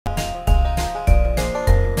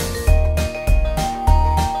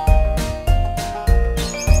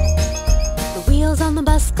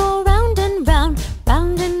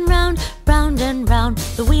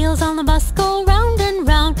the bus go round and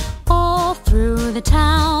round all through the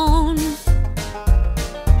town. The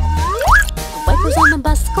wipers on the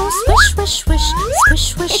bus go swish, swish, swish,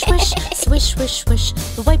 swish, swish, swish, swish, swish, swish.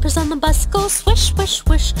 The wipers on the bus go swish, swish,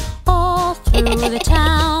 swish all through the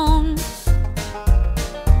town.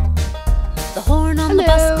 The horn on the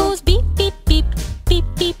bus goes beep, beep, beep, beep,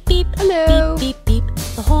 beep, beep, beep, beep, beep.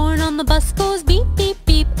 The horn on the bus goes beep, beep,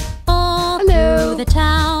 beep all through the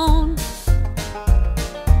town.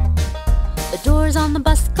 The doors on the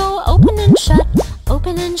bus go open and shut,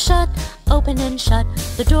 open and shut, open and shut.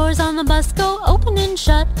 The doors on the bus go open and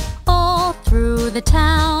shut all through the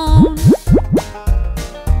town.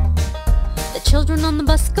 The children on the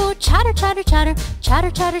bus go chatter, chatter, chatter,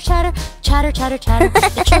 chatter, chatter, chatter, chatter, chatter, chatter.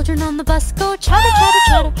 The children on the bus go chatter, chatter,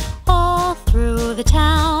 chatter all through the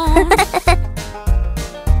town.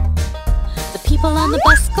 The people on the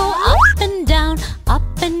bus go up and down, up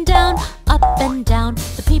and down, up and down.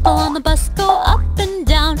 The people on the bus go up and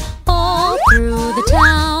down all through the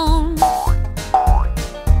town.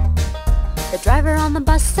 The driver on the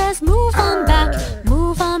bus says move on back,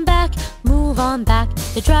 move on back, move on back.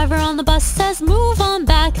 The driver on the bus says move on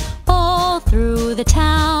back all through the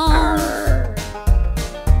town.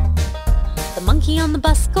 The monkey on the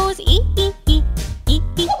bus goes eep, eep, eep, eep,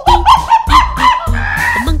 eep, eep, eep, eep.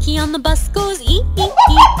 The monkey on the bus goes eep, eep,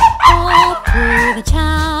 eep all through the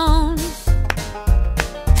town.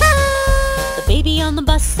 The baby on the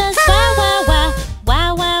bus says wah, wah, wah,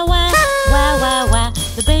 wah, wah, wah, wah, wah, wah.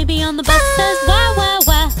 The baby on the bus says wah, wah,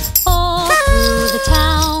 wah all through the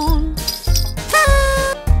town.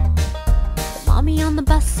 The mommy on the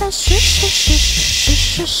bus says shush, shush, shush,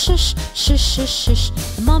 shush, shush, shush, shush, shush.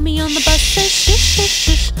 The mommy on the bus says shush, shush, shush.